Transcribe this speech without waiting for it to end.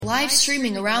live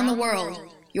streaming around the world.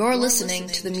 You're listening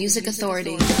to the Music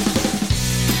Authority.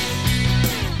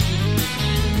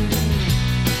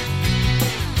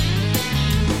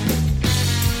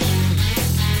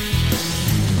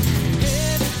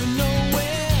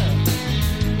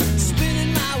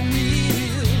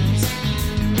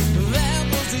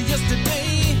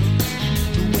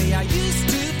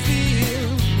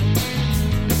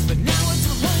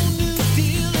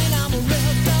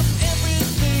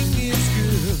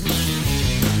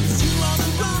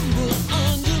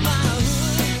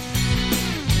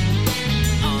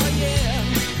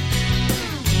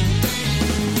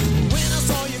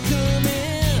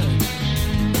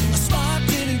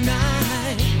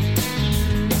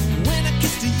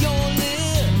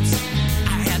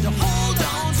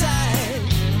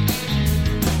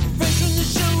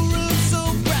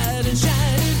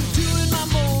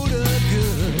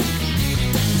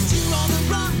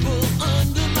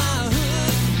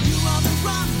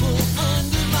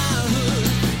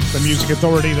 Music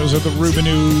Authority, those are the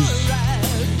Rubinoos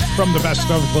from the Best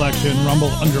Of collection, Rumble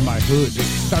Under My Hood.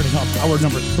 Starting off hour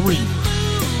number 3.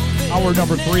 Hour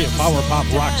number 3 of Power Pop,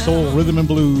 Rock, Soul, Rhythm and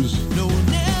Blues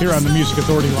here on the Music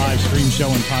Authority live stream show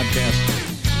and podcast.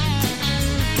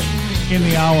 In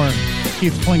the hour,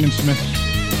 Keith Klingensmith,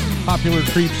 Popular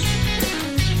Creeps,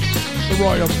 The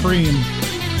Royal Cream,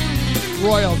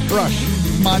 Royal Crush,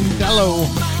 Mondello,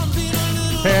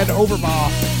 Pad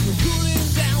Overbaugh.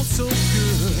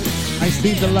 I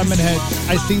see the Lemonheads.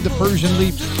 I see the Persian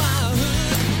Leaps.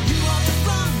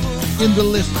 In the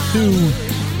list, too,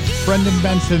 Brendan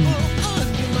Benson,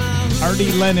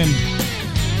 Artie Lennon,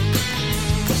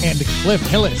 and Cliff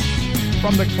Hillis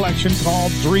from the collection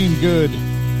called Dream Good.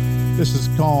 This is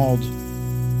called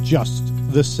Just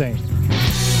the Same.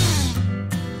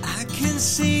 I can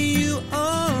see you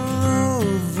all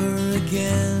over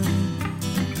again,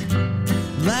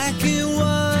 like it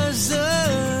was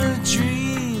a dream.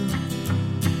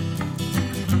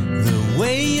 The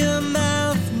way your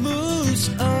mouth moves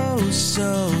oh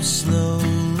so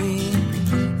slowly,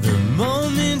 the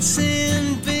moments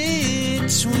in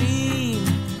between,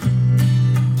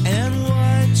 and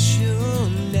what you'll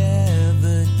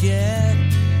never get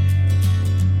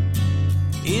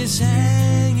is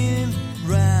hanging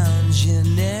round your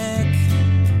neck,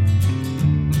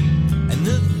 and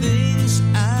the things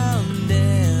I'll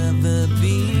never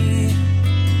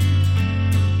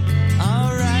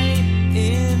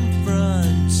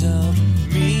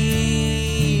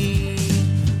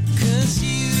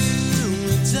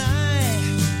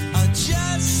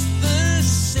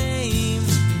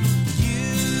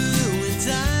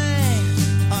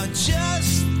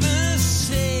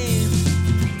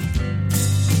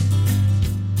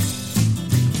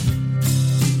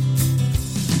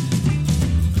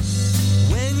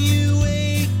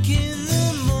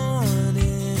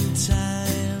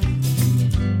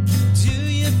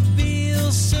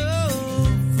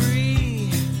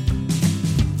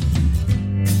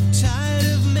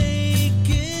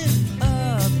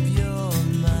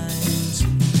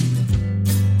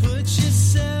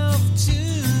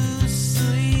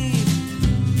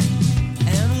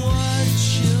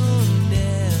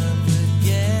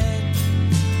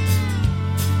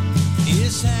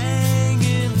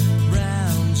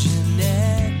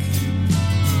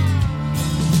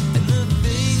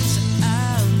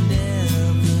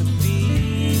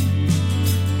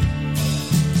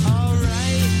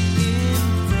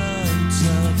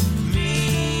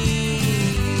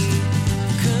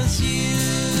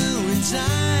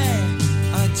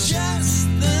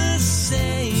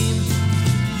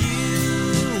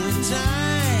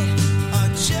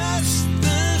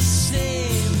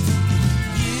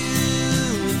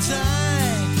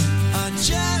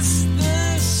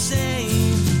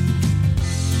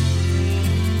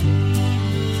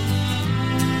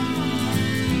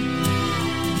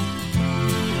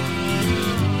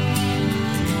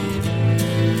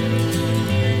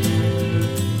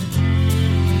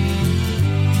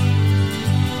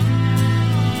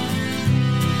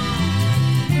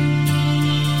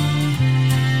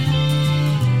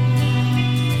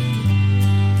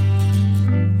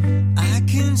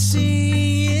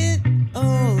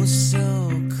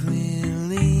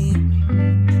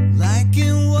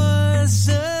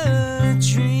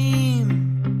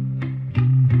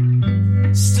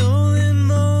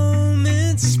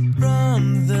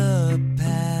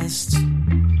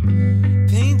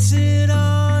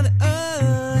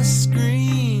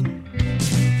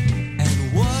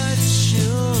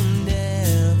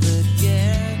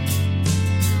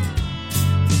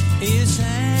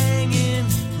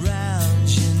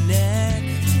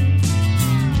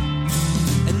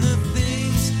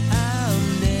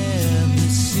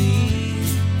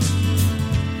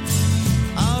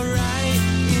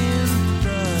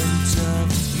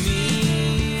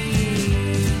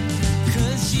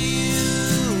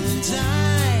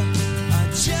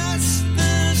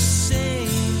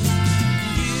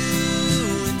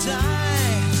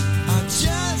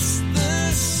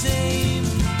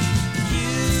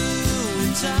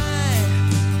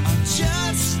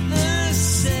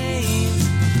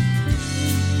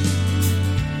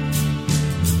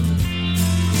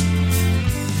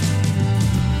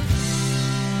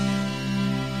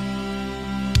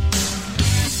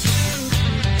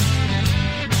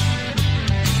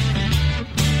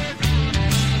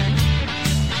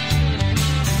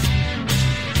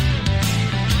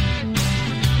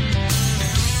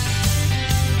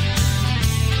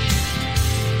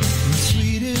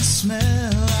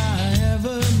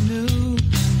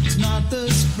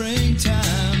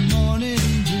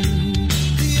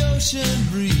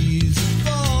breeze of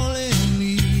falling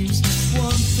leaves.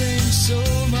 One thing so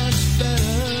much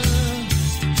better,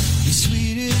 the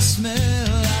sweetest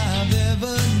smell I've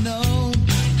ever known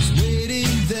is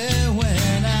waiting there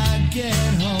when I get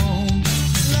home.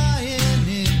 Lying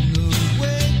in the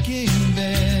waking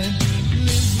bed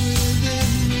lives within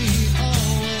me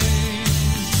always.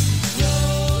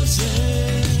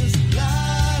 Roses,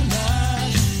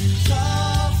 lilac,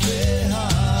 coffee,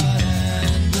 hot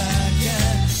and black,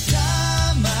 and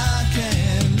time I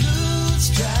can't lose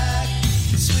track.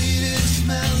 The sweetest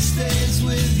smell stays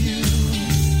with you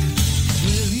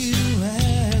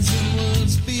as the world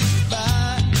speeds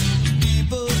by.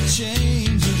 People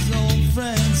change as old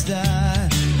friends die.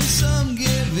 Some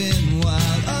give in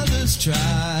while others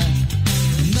try.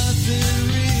 Nothing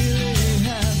really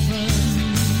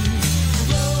happens.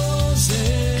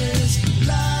 Roses,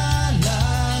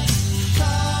 lilacs,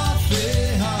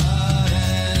 coffee, hot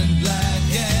and black,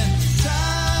 and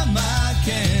time I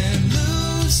can't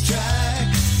lose track.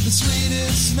 The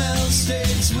sweetest smell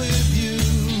stays with you.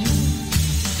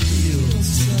 Feels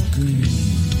so green.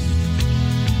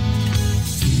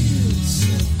 Feels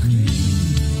so green.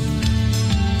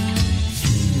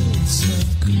 Feels so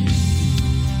green.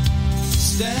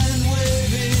 Stand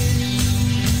waving.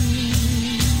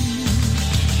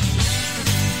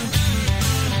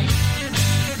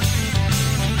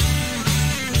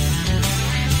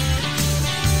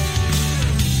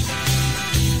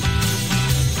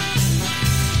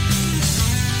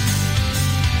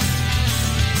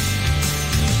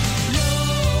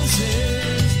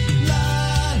 Roses,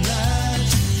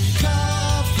 lilacs,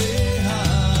 coffee,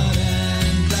 hot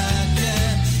and black,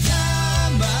 and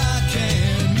time I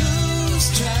can't lose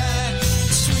track.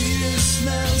 The sweetest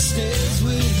smell stays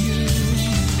with you.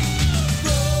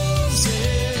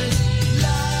 Roses,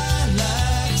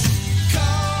 lilacs,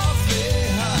 coffee,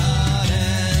 hot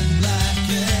and black,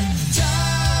 and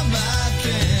time I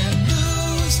can't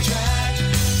lose track.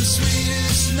 The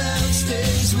sweetest smell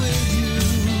stays with you.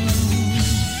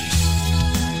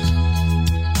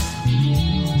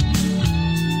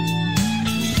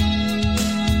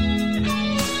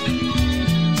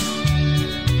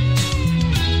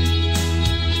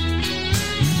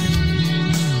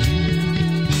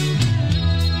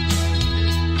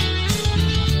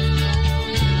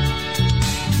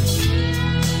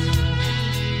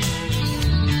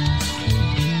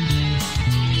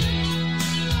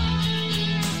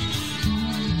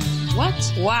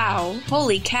 What? Wow.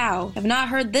 Holy cow. I've not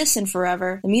heard this in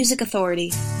forever. The Music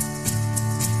Authority.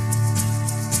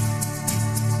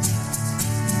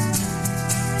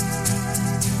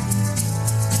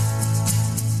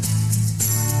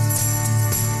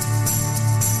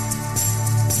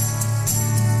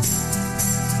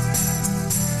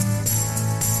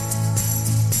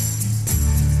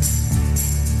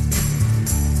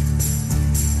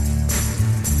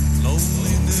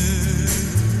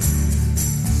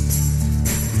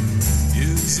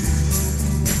 Is a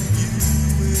cloak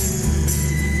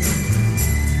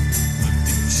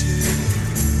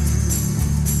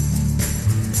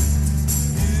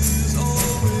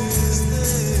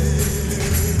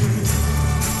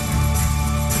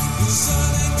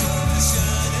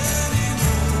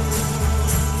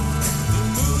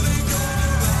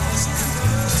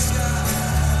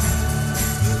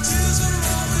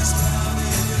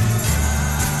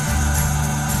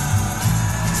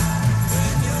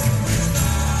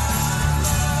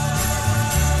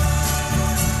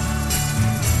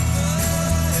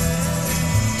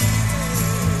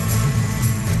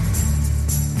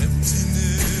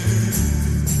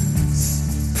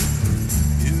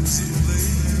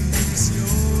you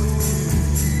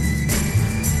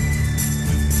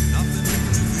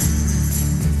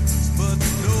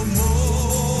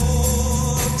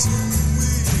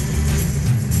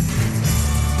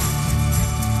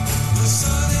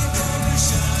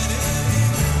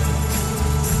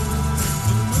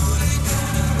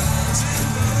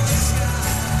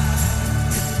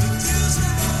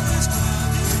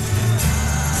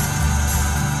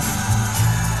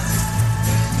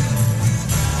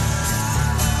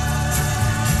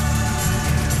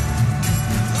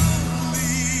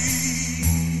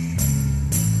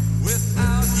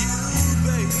Without you,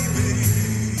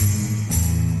 baby.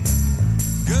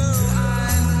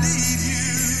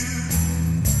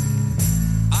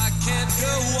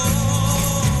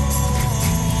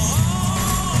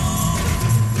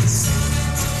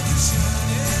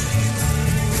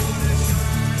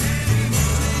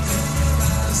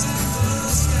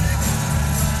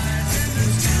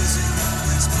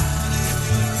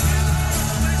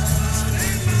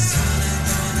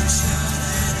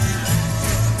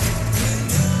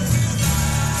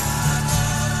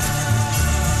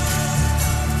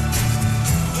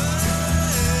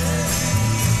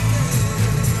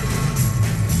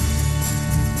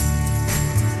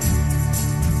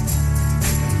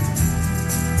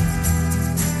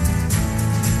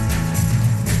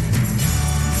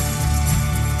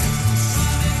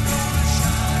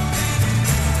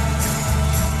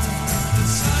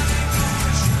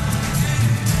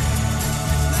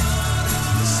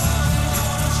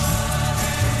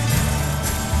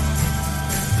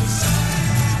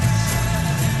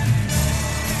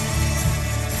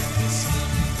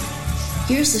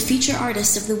 here's the feature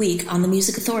artist of the week on the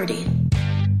Music Authority.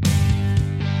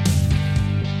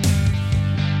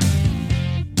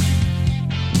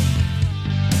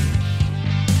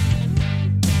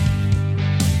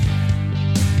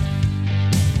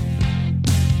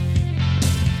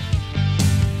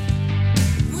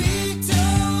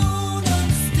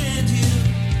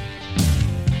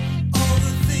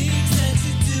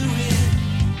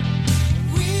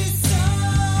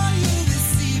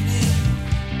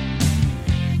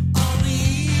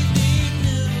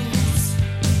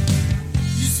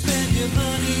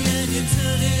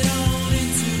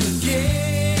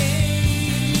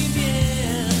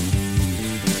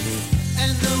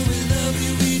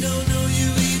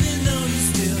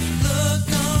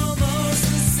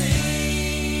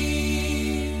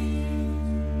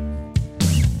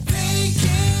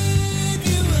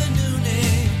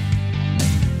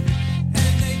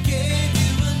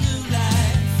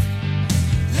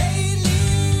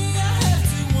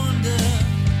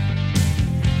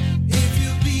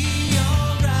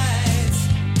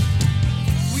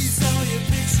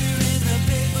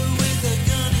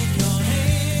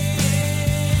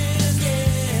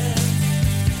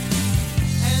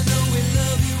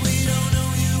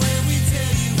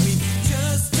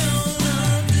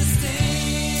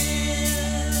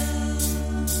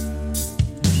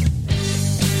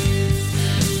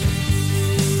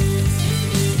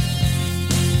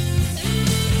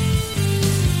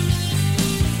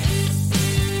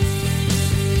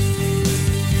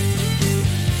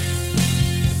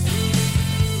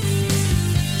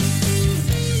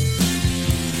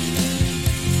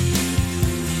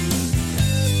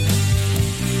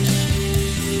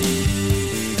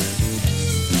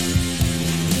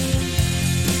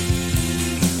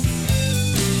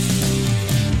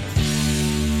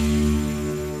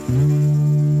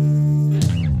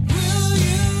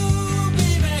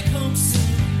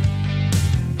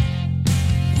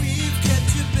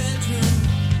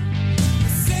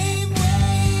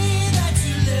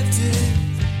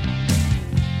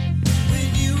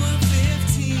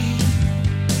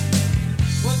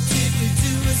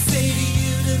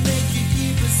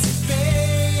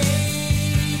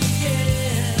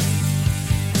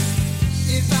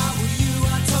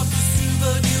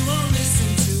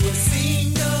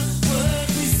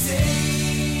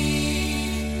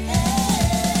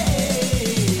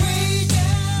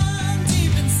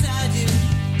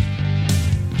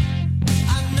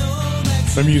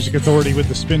 The Music Authority with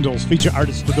the Spindles, feature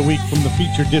artist of the week from the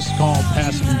feature disc called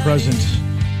Past and Present.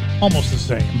 Almost the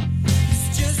same.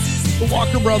 The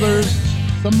Walker Brothers,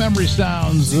 some memory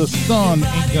sounds. The sun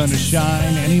ain't gonna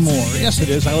shine anymore. Yes, it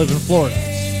is. I live in Florida.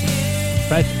 It's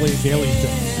practically a daily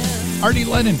thing. Artie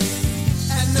Lennon,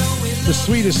 The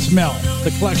Sweetest Smell,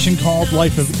 the collection called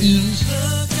Life of Ease.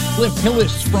 Cliff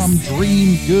Hillis from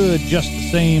Dream Good, just the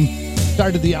same.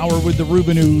 Started the hour with the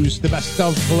Rubinoos, the best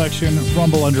of collection,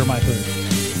 Rumble Under My Hood.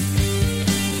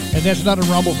 And that's not a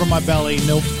rumble from my belly.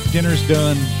 Nope. Dinner's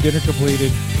done. Dinner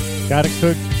completed. Got it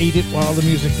cooked. Ate it while the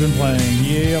music's been playing.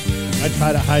 Yep. I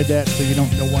try to hide that so you don't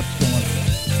know what's going on.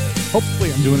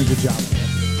 Hopefully I'm doing a good job of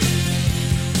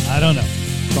it. I don't know.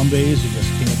 Some days you just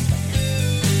can't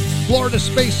tell. Florida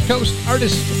Space Coast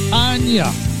artist Anya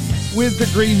with the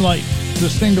Green Light. The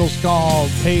single's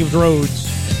called Paved Roads.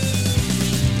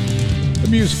 The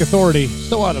Music Authority.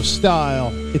 So out of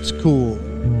style. It's cool.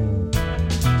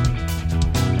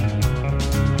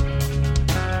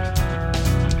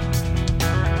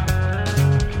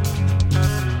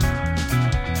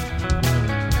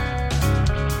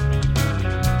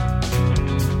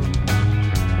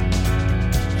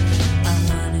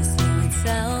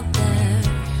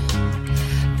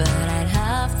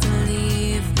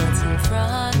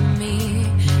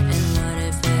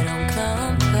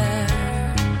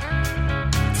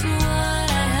 To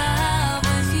what I have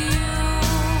with you.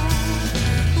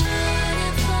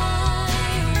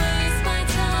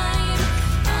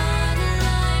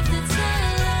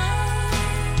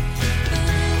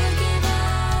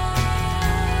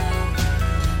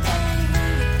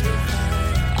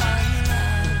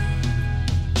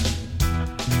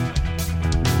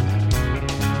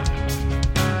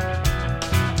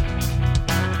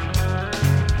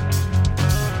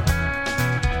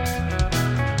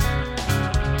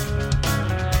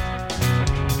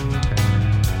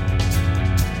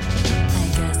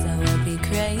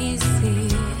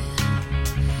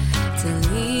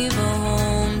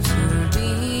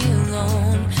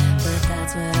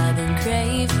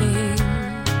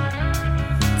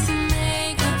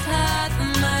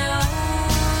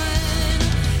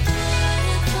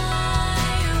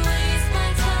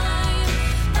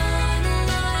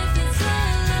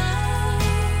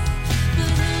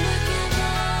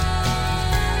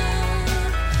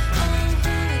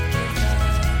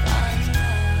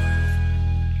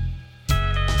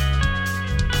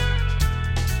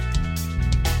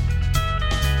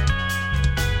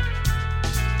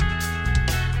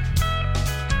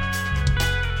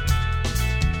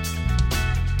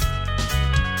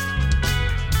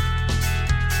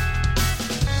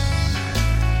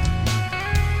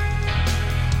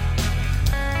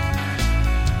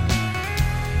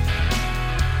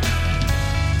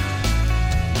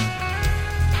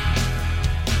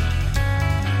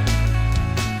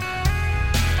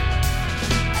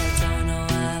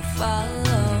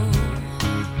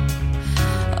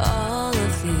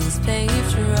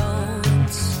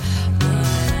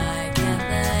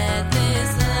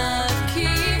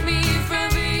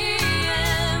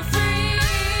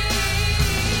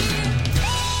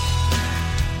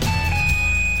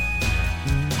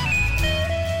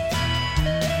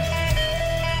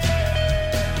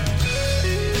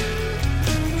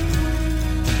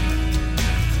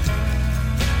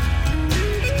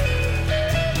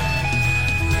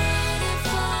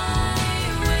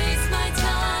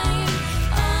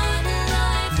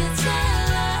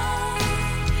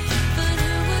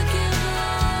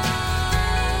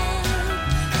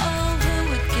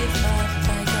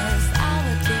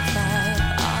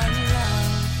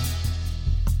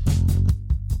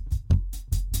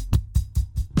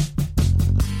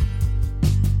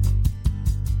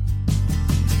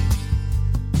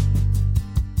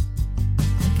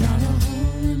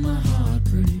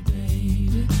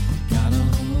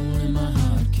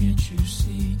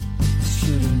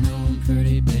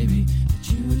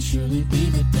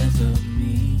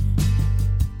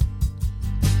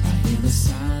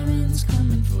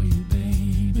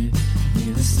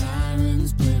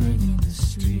 guns blaring in the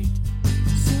street.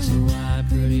 So why,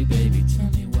 pretty baby, tell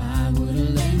me why would a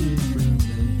lady bring the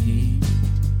heat?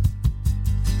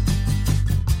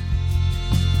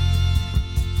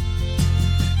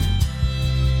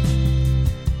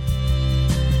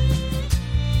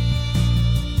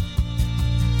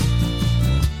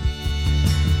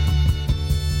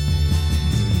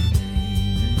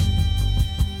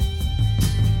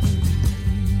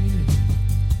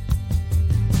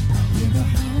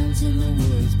 In the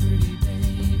woods, pretty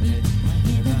baby. I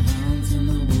hear the hounds in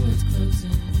the woods closing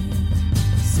in.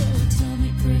 So tell me,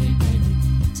 pretty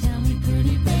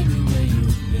baby, where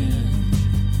you've been.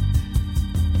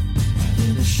 I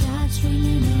hear the shots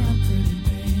ringing out, pretty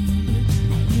baby.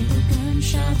 I hear the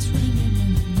gunshots ringing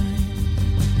in the night.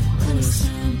 What a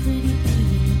sound, pretty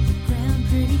baby, hit the ground,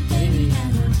 pretty baby,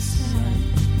 out of sight.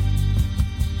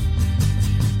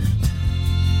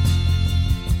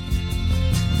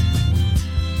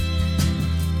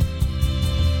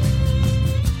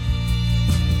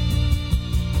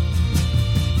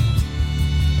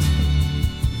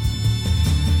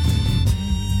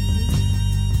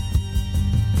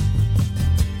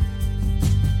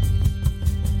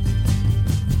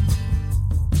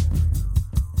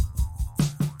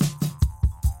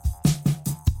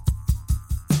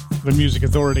 The Music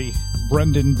Authority,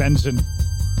 Brendan Benson,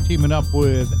 teaming up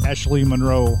with Ashley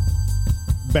Monroe,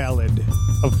 Ballad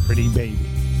of Pretty Baby.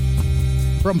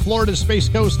 From Florida's Space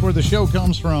Coast, where the show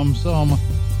comes from, some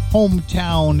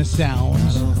hometown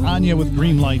sounds. Anya with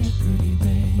Green Lights,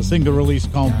 a single release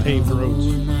called Paved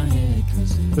Roads.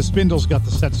 The Spindles got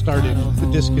the set started. The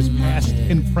disc is past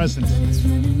and present,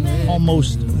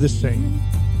 almost the same.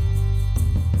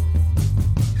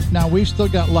 Now, we've still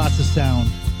got lots of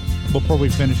sound before we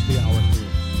finish the hour.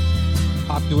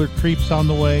 Popular Creeps on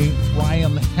the way,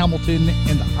 Ryan Hamilton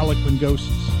and the Harlequin Ghosts,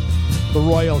 the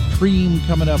Royal Cream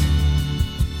coming up.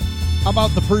 How about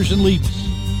the Persian Leaps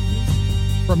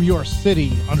from Your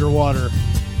City Underwater?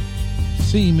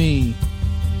 See Me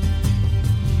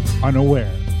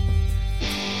Unaware.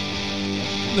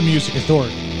 The Music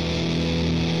Authority.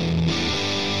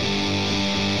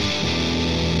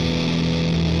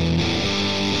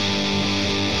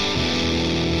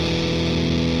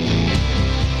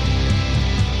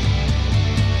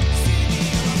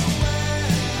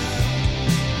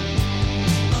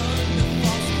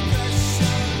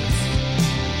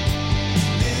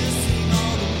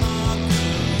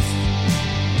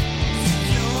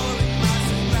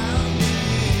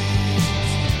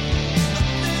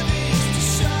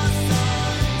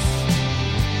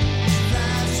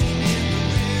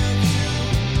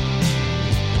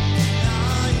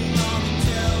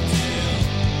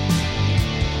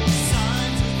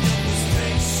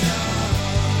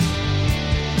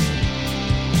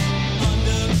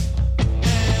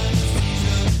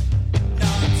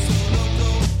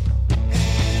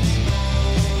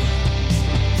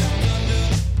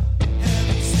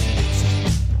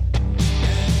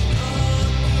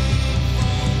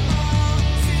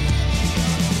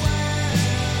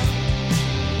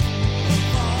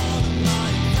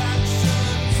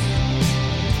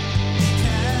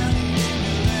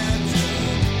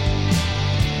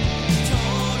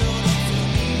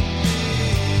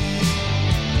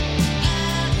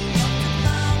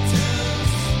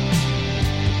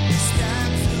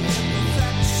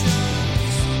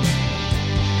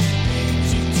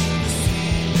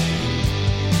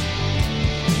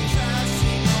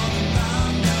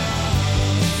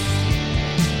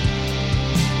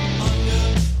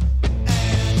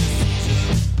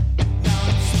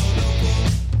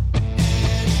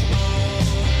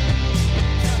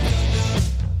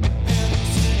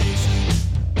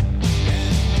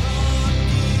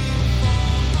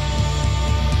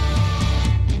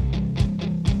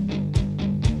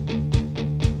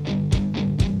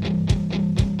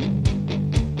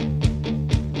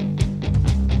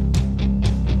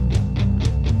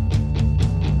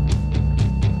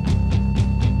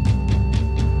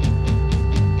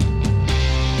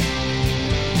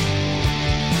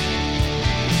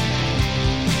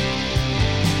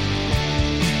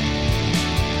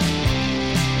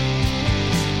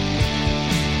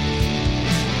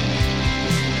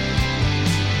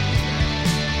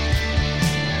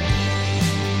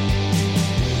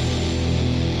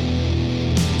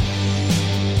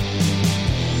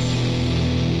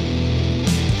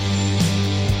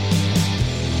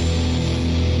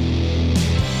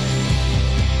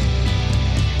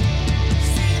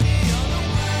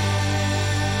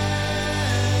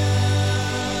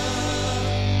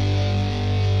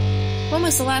 When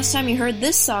was the last time you heard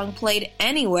this song played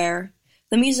anywhere?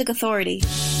 The Music Authority.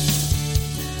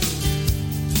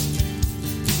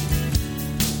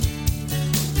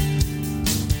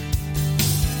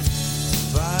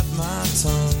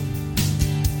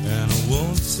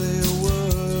 say a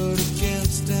word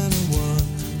against anyone,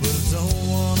 but I don't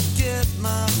want to get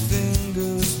my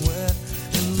fingers wet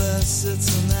unless it's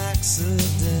an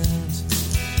accident.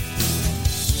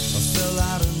 I fell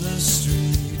out in the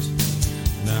street.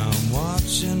 Now I'm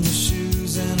watching my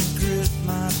shoes and I grit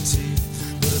my teeth,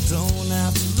 but I don't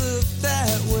have to look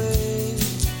that way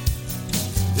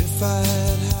if I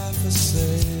had half a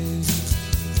say.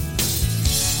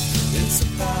 It's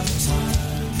about time.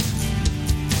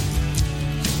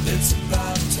 It's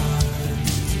about time.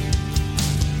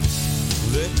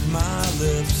 Lick my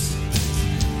lips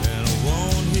and I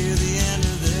won't hear the end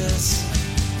of this.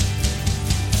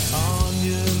 On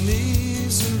your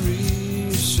knees and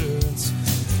reassurance,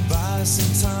 buy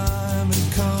some time and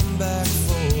come back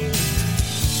for it.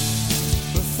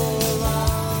 Before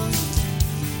long,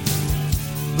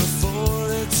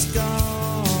 before it's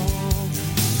gone.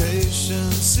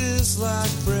 Patience is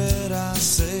like bread, I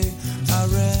say. I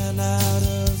ran out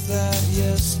of that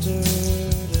yesterday.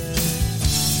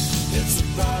 It's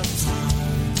about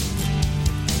time.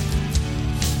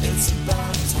 It's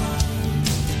about time.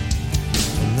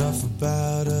 Enough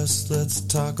about us, let's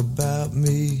talk about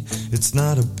me. It's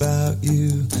not about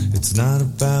you, it's not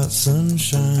about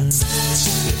sunshine. It's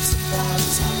about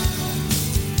time.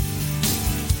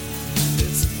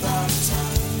 It's about time.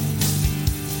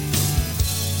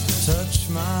 Touch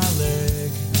my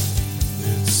leg.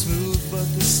 It's smooth but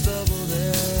there's stubble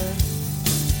there.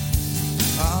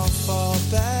 I'll fall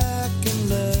back and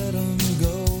let 'em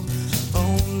go.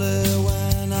 Only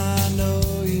when I know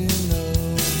you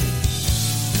know.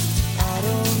 I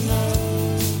don't know.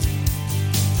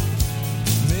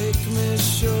 Make me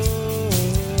sure.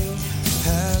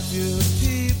 Have your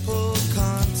people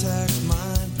contact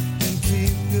mine and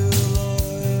keep your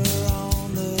lawyer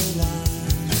on the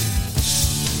line.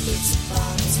 It's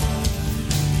about time.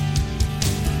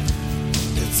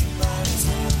 It's about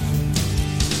time.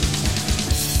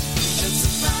 It's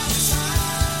about time.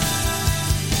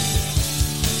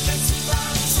 It's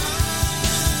about time.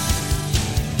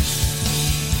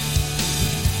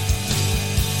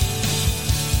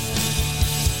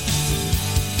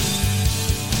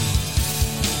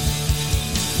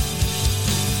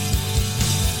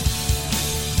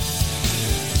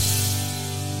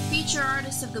 Feature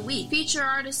Artist of the Week. Feature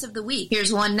Artist of the Week.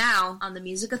 Here's one now on the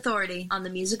Music Authority. On the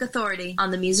Music Authority.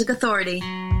 On the Music Authority.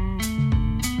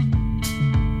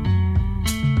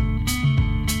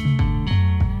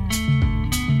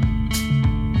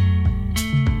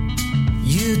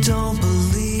 You don't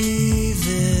believe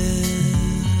it,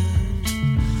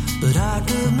 but I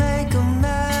could make a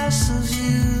mess of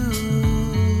you,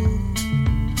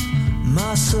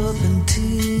 my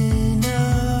serpentina.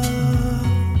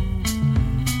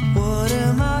 What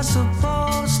am I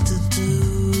supposed to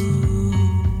do?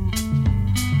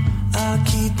 I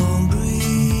keep on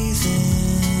breathing,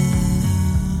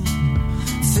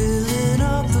 filling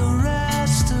up the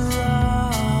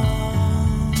restaurant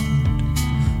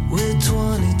with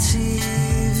 20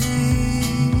 TVs,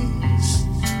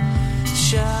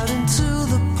 shouting to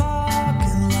the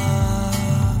parking lot.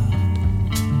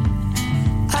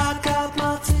 I got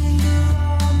my finger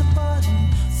on the button,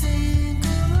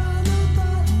 finger on the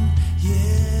button,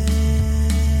 yeah.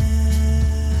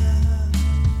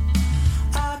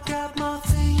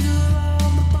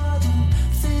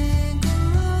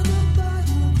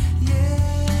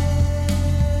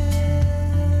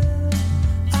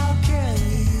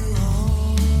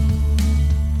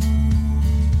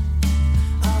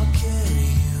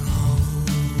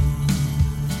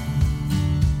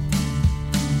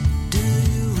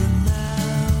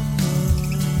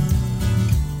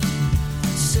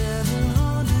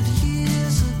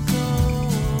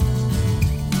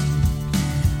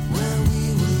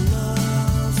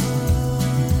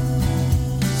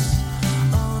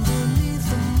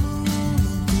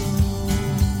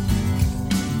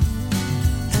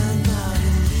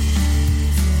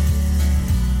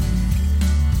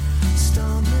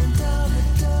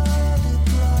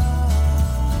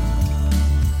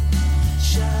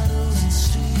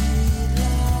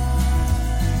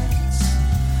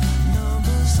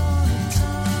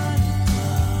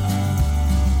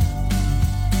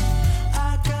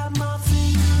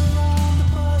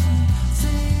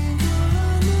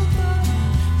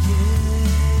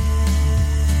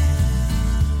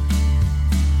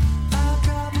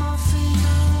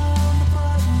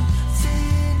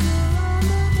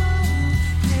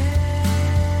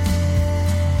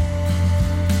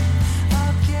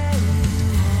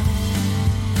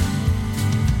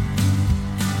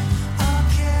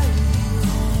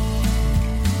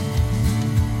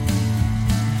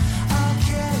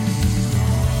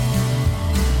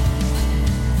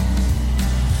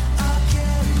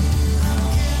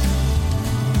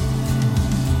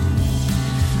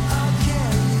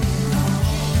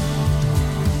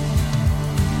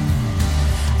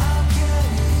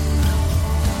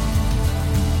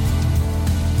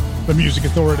 The Music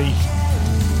Authority.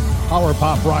 Power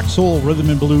pop, rock, soul, rhythm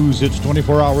and blues. It's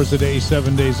 24 hours a day,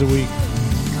 7 days a week.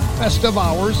 Best of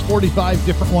hours, 45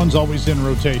 different ones always in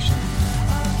rotation.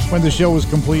 When the show was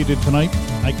completed tonight,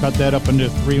 I cut that up into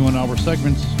 3 1-hour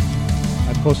segments.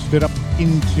 I posted it up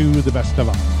into the best of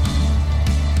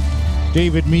hours.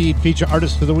 David Mead, feature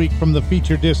artist of the week from the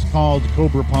feature disc called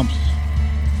Cobra Pumps.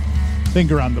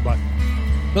 Finger on the button.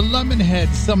 The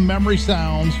Lemonheads, some memory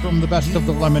sounds from the best of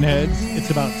the Lemonheads.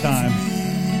 It's about time.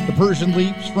 The Persian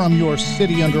Leaps from Your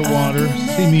City Underwater.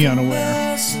 See Me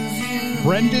Unaware.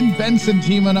 Brendan Benson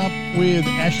teaming up with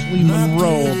Ashley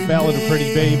Monroe, Ballad of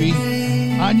Pretty Baby.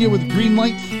 Anya with Green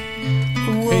Lights.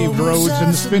 Paved Roads,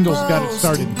 and the Spindles got it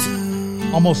started.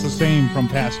 Almost the same from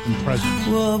past and present.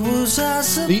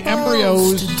 The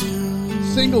Embryos,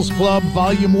 Singles Club,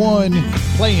 Volume 1,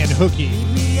 playing Hooky.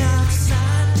 Playing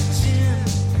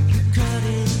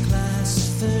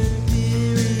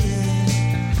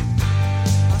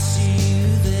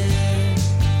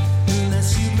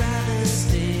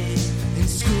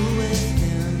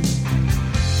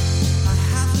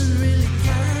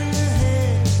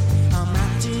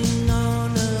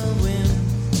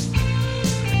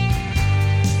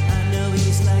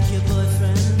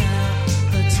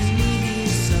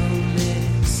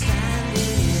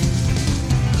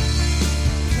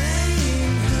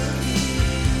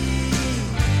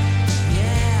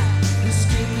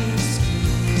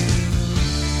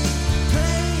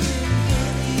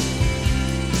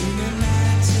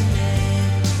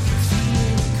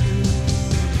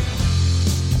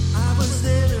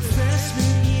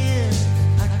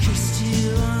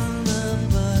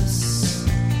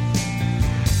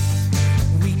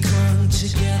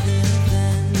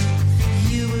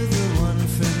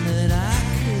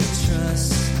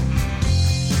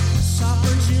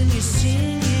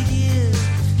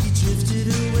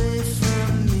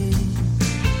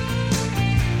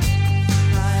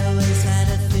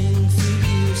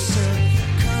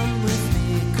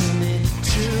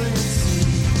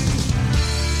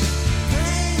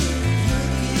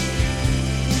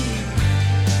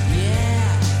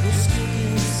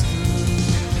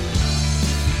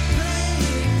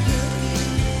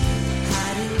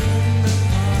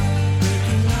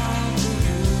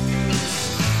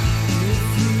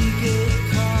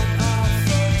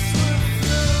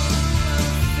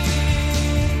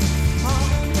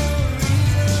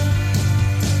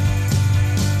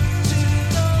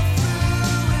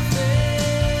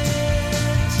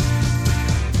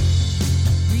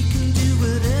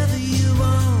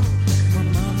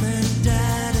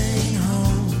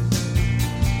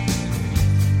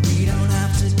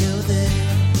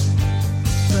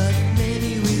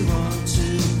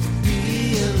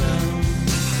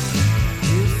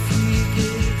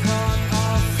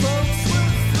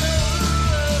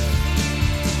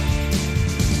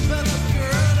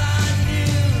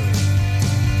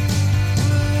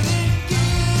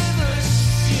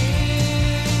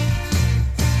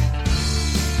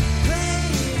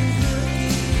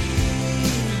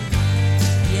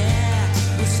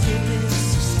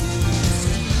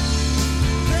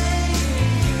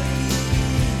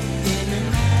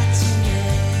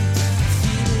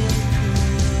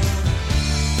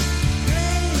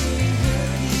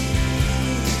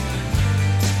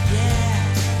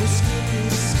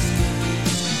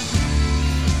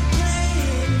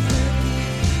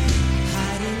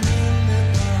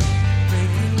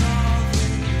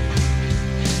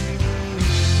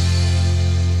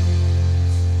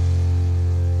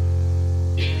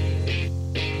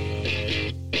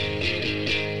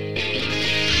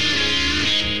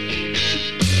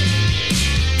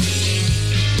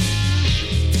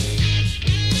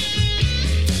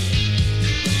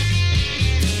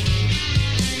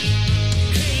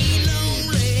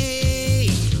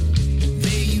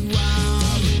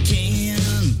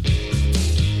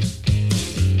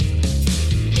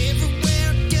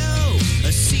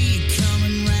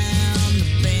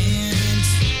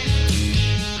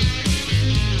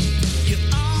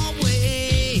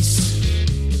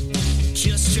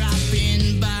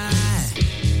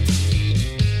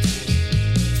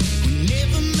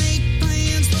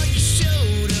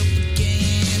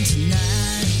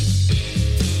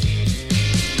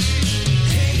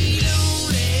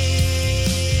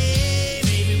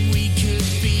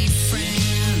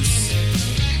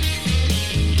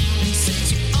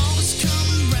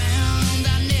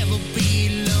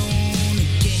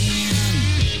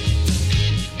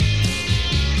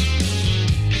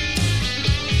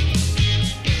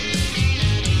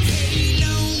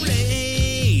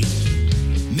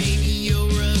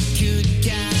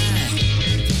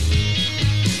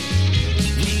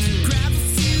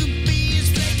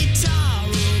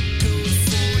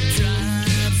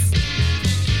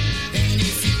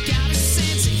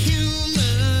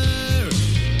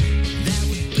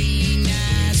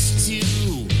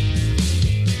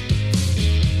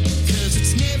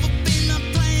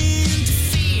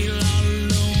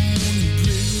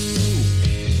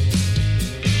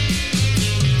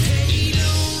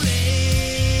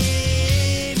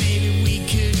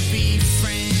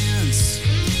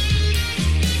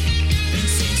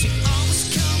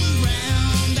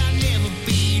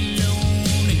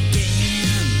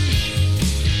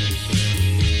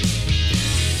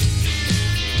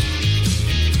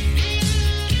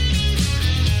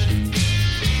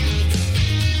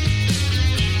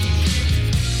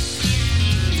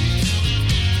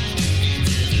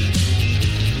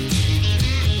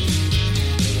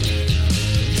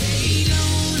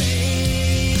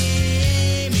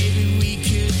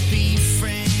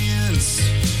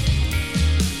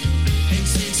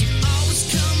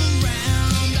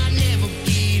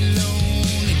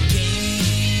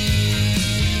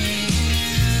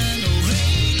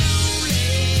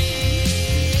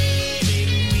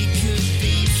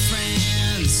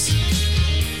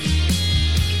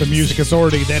Music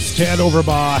Authority. That's Tad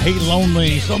Overbaugh. Hey,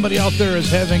 Lonely. Somebody out there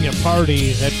is having a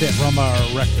party. That's it from our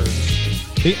records.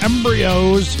 The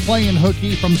Embryos playing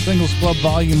Hooky from Singles Club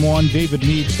Volume 1. David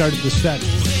Mead started the set.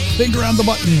 Finger on the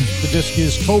button. The disc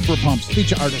is Cobra Pumps.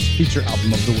 Feature artist, feature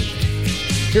album of the week.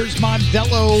 Here's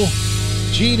Mondello.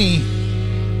 Genie.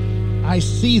 I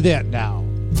see that now.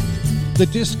 The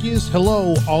disc is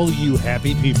Hello, All You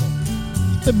Happy People.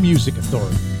 The Music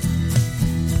Authority.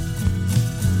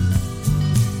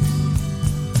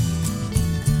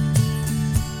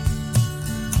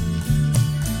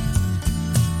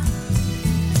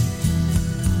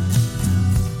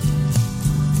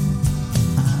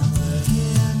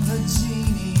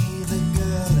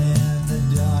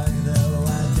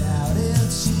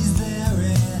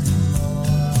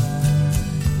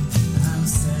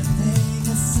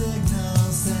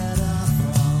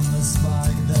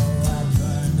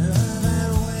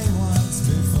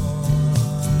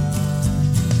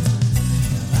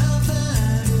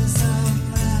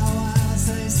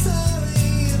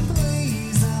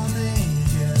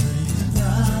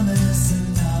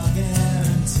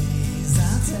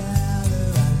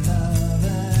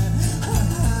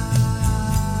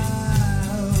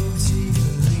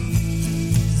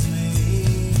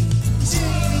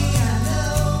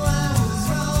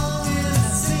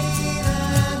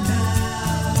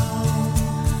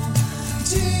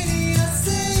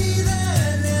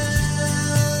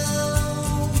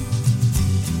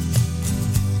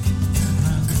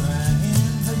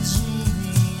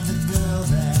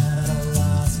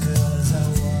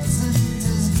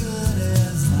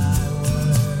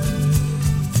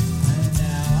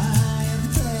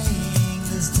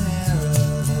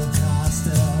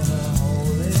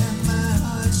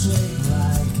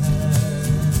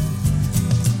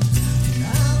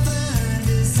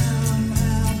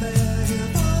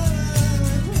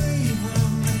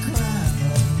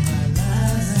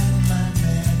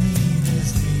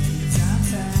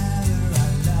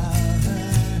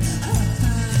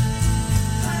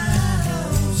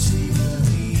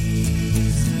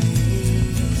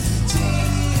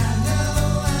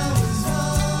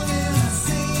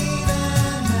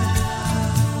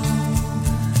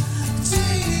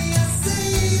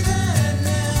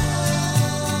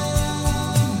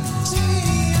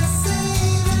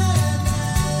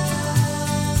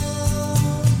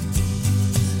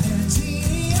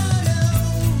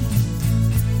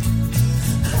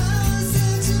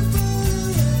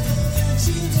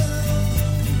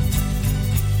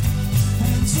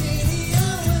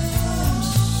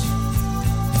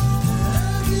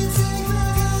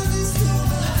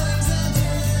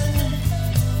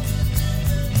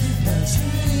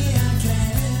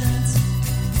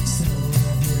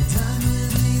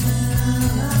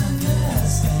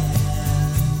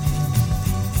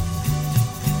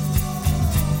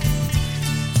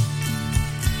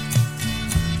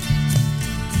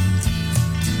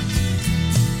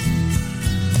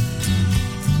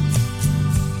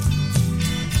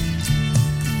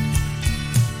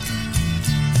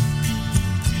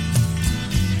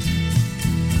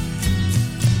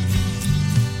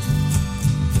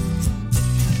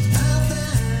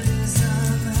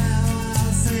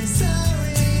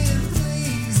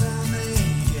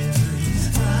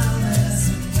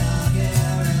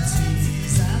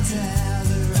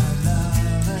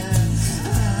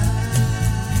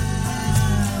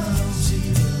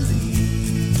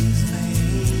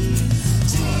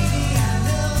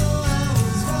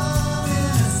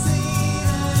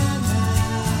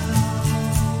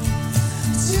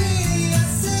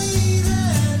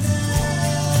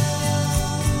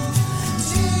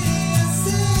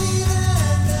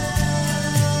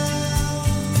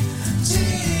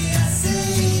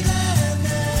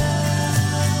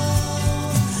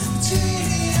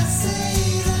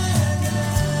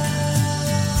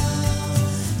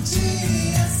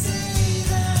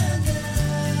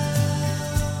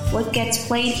 What gets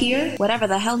played here? Whatever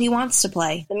the hell he wants to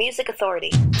play. The Music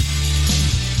Authority.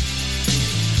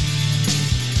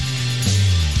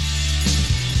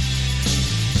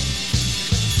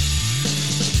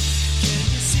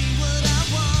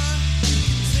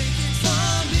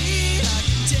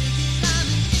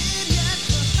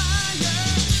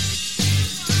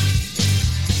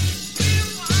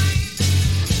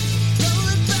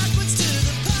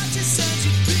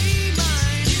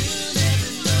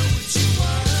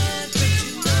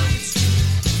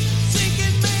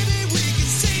 Thinking maybe we can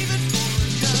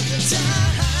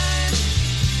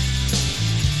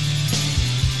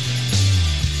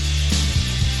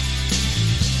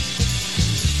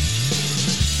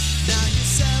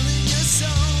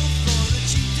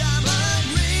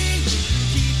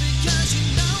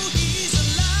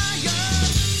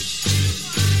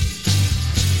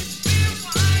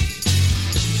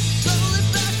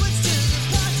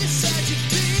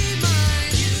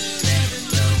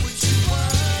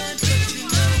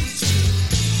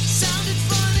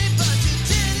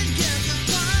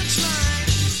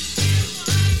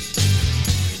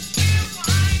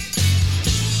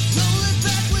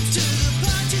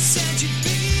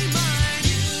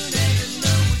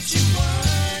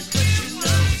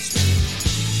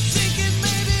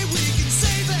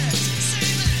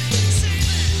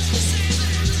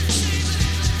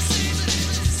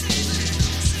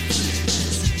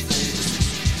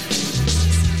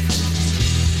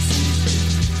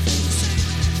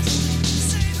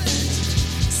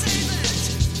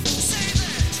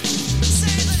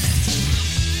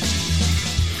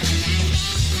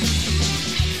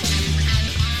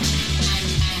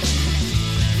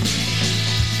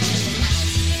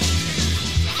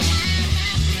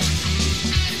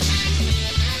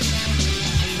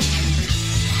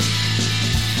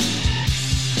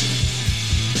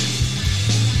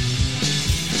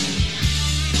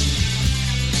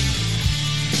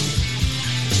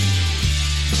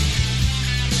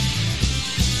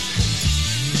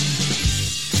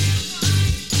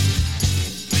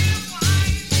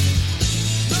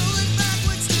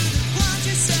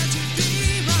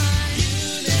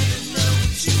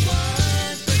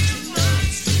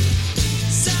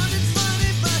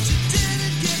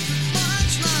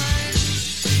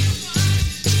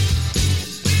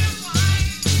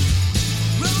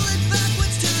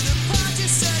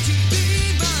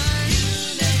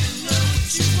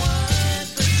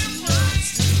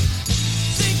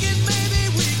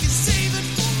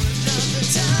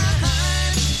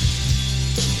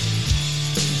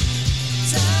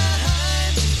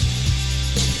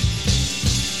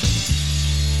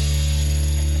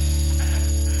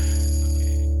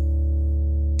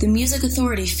The Music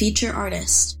Authority feature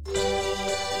artist.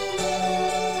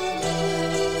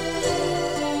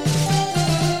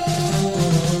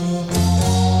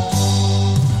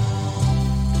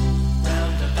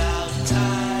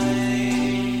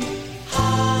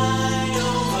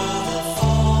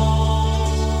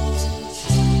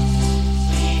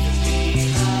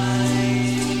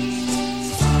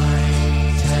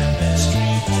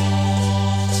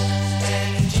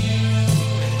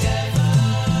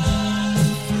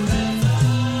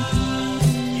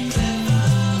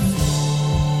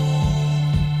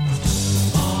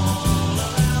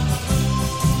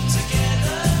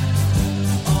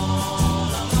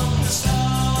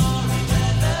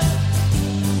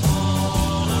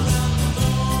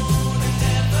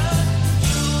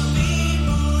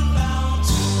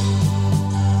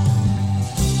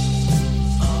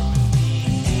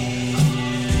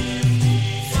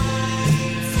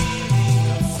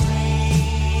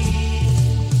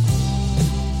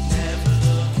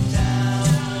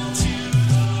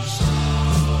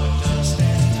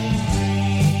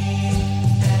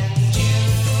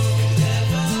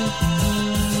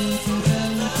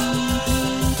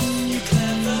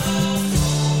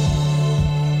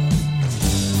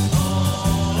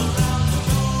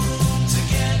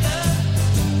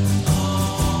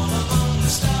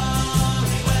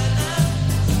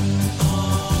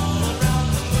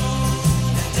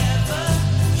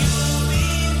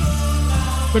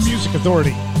 The Music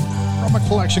Authority, from a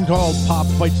collection called Pop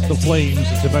Fights the Flames.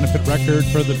 It's a benefit record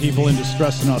for the people in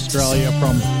distress in Australia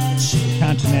from the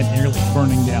continent nearly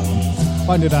burning down.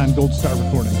 Find it on Gold Star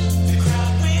Recordings.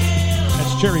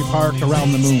 That's Cherry Park,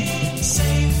 Around the Moon.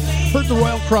 Heard the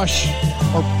Royal Crush,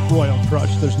 or Royal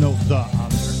Crush, there's no the on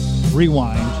there.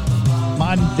 Rewind.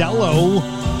 Mondello,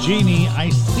 Genie, I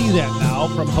See That Now,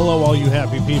 from Hello All You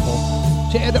Happy People.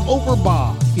 Ted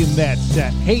Overbaugh in that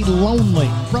set. Hey Lonely,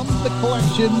 from the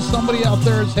collection. Somebody out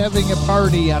there is having a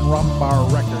party on Rumbar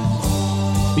Records.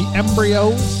 The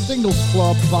Embryo Singles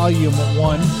Club Volume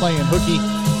 1, playing hooky.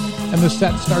 And the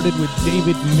set started with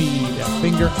David Mead,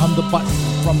 Finger on the Button,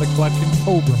 from the collection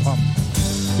Cobra Pump.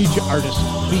 Feature artist,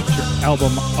 feature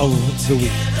album of the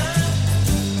week.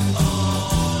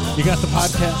 You got the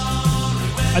podcast?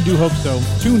 I do hope so.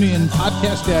 Tune in,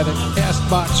 Podcast Addict,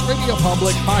 CastBox, Radio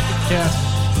Public, Pocket Cast,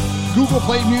 Google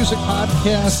Play Music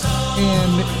Podcast,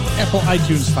 and Apple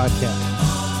iTunes Podcast.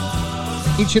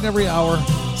 Each and every hour,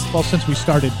 well, since we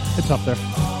started, it's up there.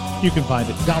 You can find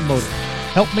it. Download it.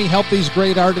 Help me help these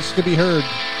great artists to be heard.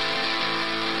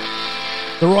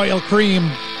 The Royal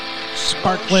Cream,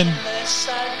 Sparklin'. Unless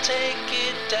I take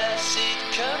it as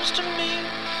it comes to me,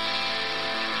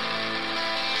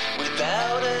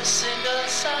 without a single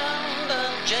sound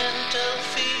on gentle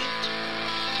feet,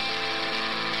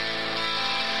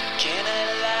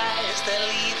 canalize the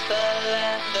lethal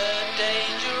and the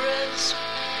dangerous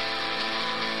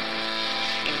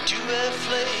into a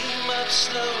flame of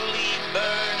slowly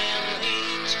burning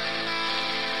heat.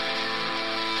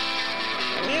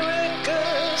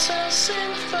 Miracles and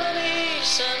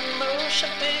symphonies and motion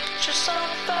pictures on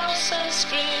thousand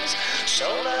screens,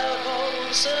 sold out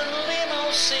halls and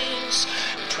limousines,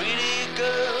 pretty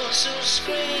girls who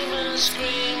scream and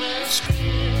scream and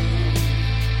scream.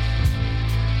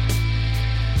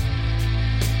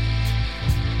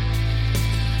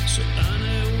 So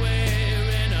unaware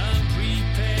and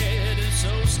unprepared and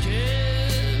so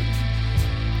scared,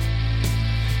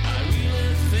 I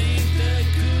really think the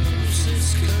goose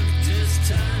is cooked this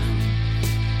time.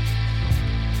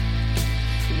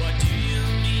 What do you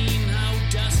mean? How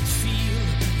does it feel?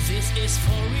 This is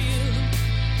for real.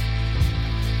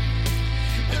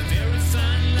 A very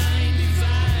fine line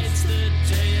divides the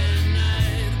day.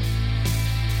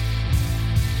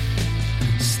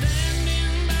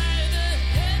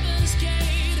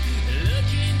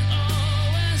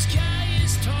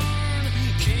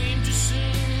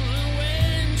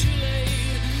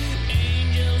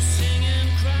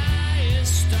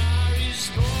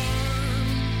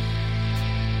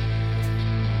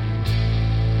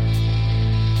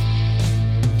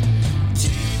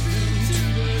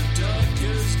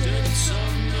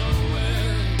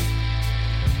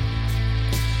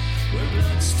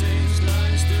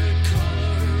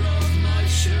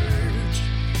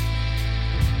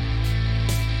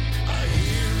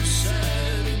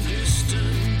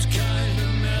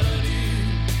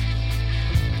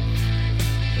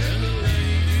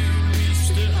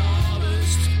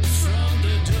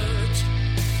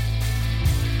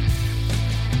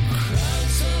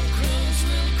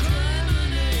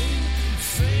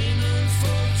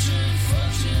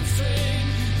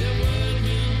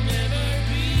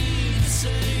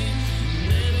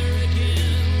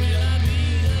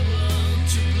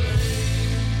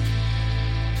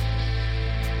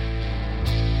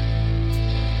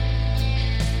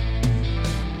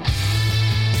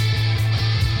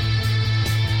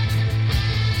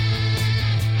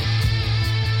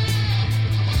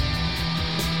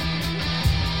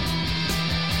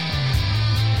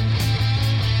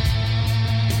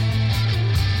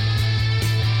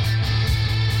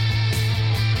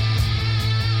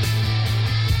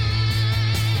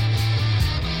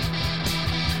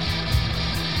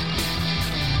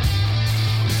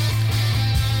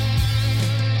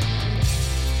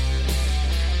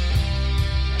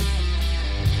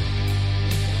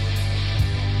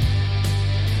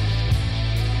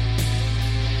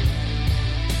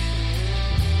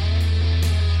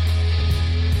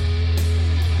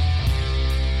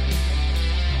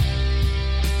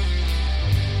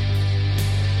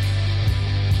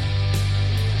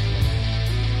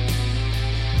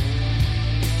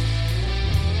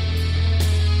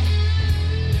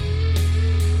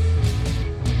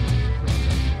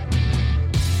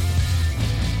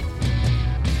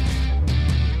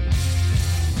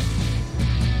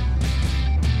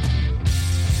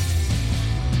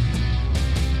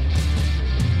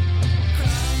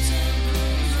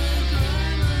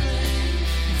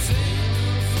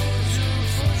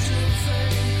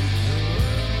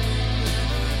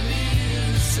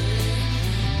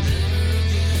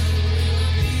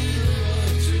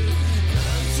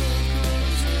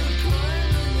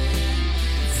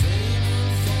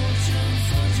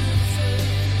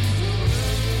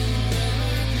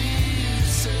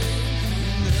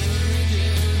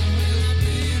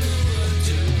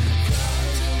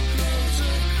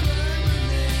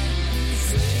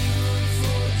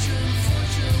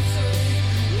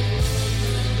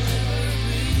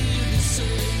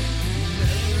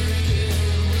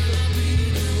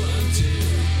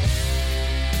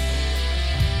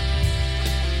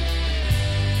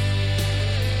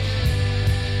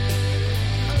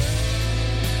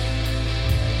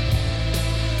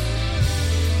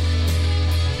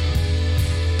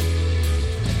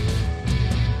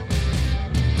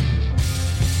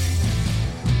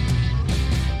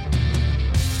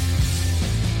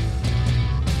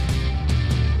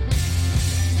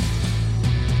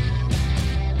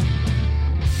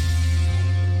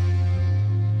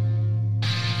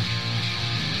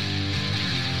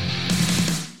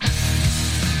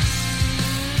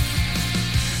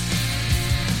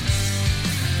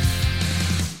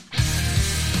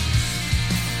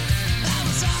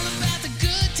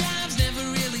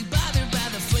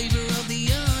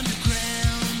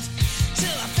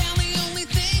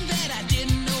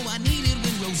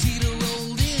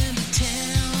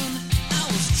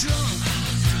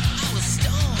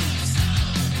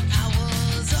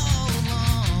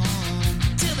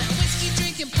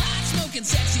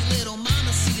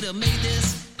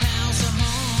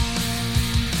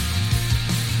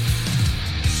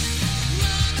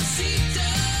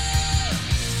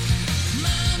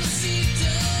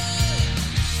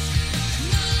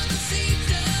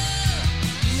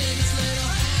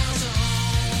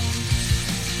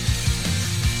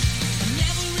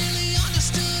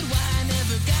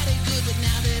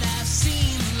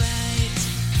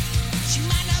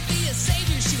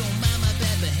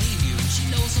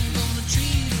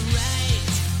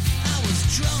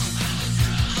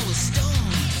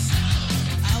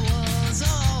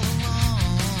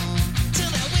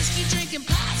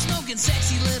 and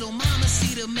sexy little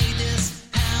mamacita made this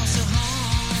house a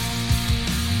home.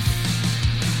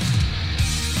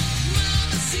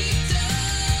 Mamacita,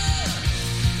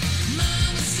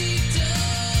 mamacita,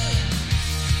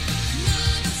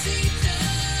 mamacita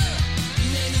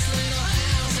made this little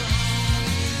house a home.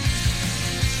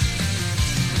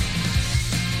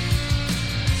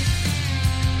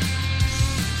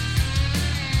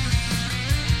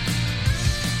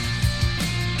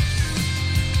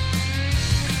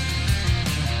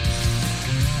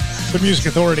 The Music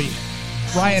Authority,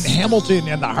 Ryan Hamilton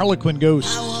and the Harlequin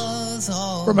Ghost,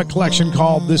 from a collection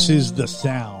called This Is the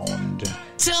Sound.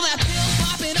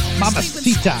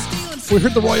 Mamacita. We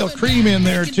heard the Royal Cream in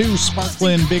there too.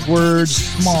 Sparkling, Big Words,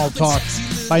 Small Talk.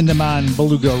 Find them on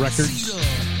Beluga Records.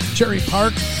 Cherry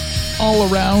Park,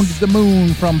 All Around the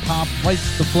Moon from Pop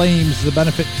Lights the Flames. The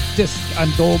benefit disc on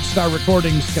Gold Star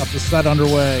Recordings got the set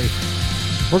underway.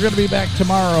 We're going to be back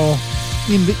tomorrow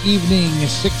in the evening,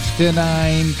 6 to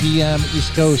 9 p.m.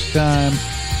 East Coast time.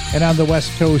 And on the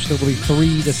West Coast, it'll be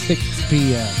 3 to 6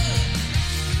 p.m.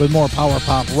 with more power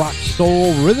pop, rock,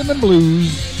 soul, rhythm, and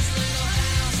blues.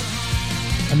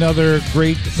 Another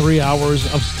great 3 hours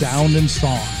of sound and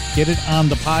song. Get it on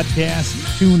the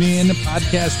podcast. Tune in,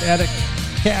 Podcast Addict,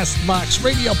 CastBox,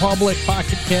 Radio Public,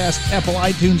 Pocket Cast, Apple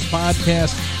iTunes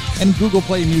Podcast, and Google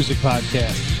Play Music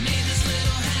Podcast.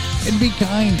 And be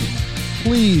kind.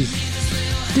 Please.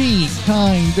 Be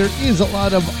kind. There is a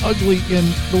lot of ugly in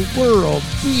the world.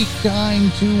 Be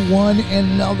kind to one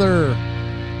another.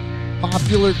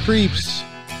 Popular Creeps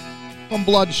from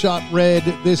Bloodshot Red.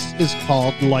 This is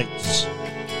called Lights.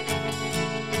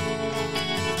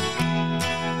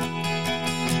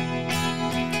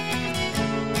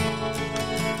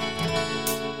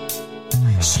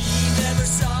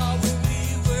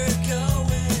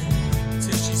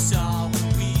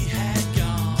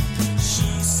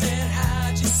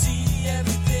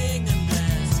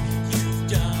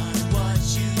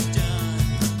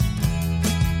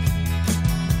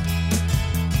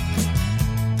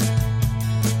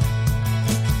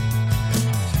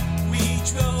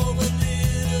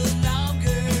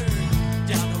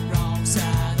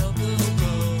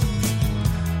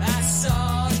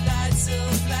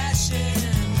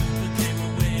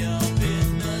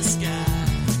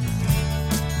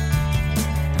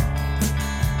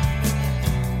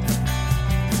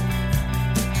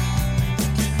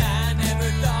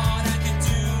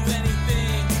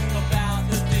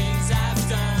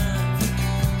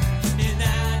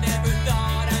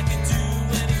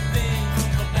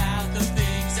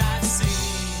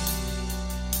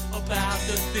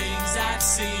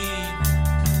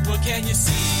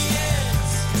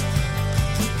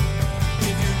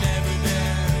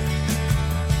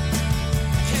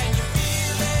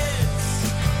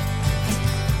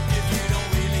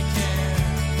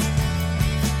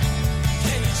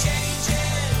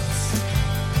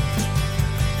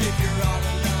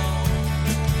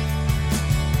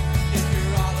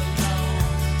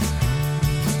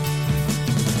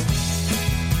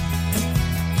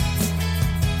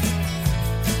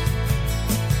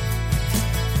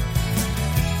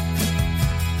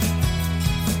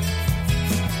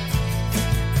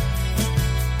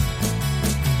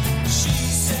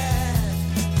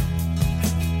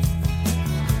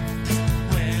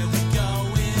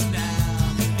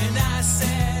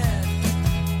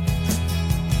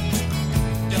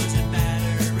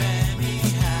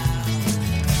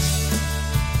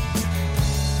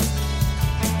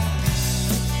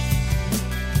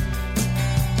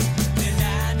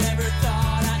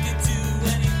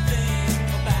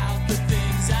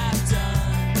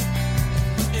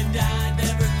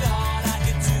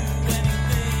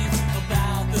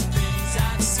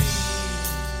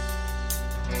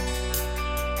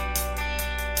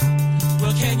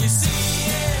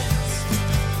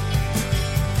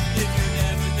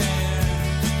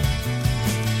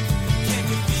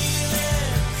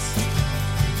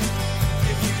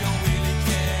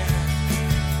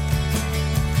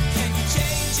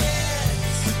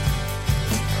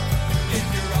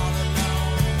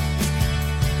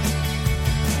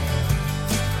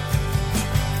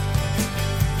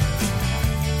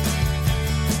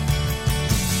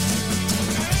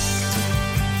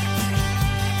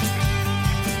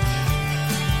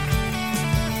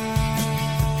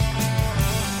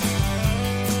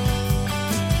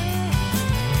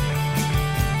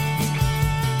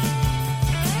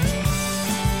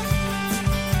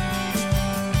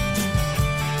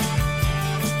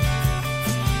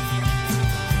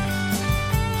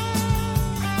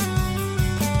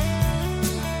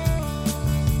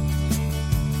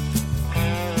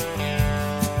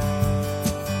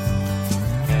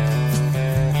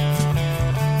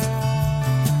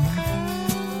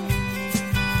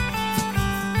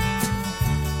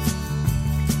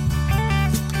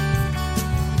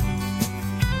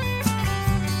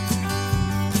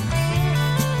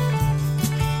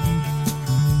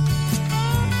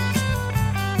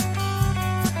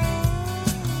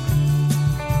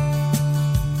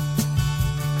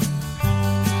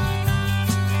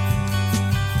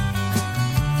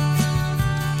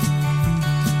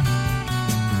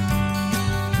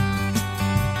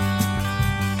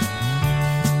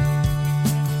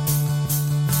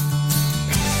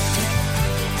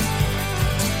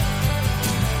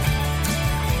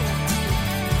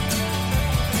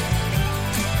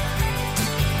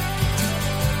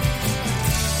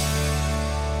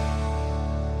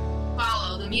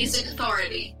 Music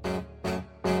Authority.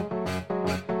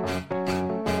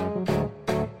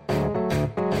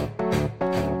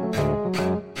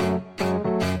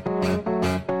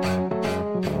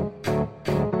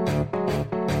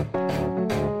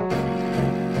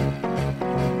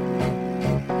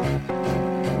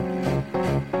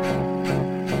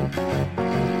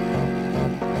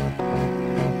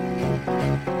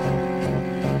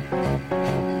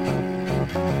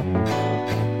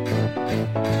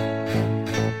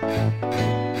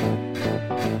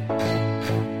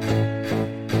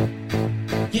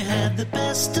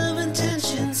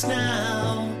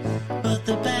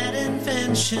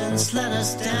 Let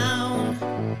us down,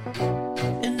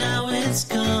 and now it's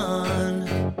gone.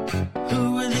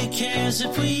 Who really cares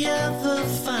if we ever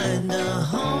find a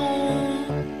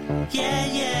home? Yeah,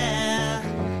 yeah.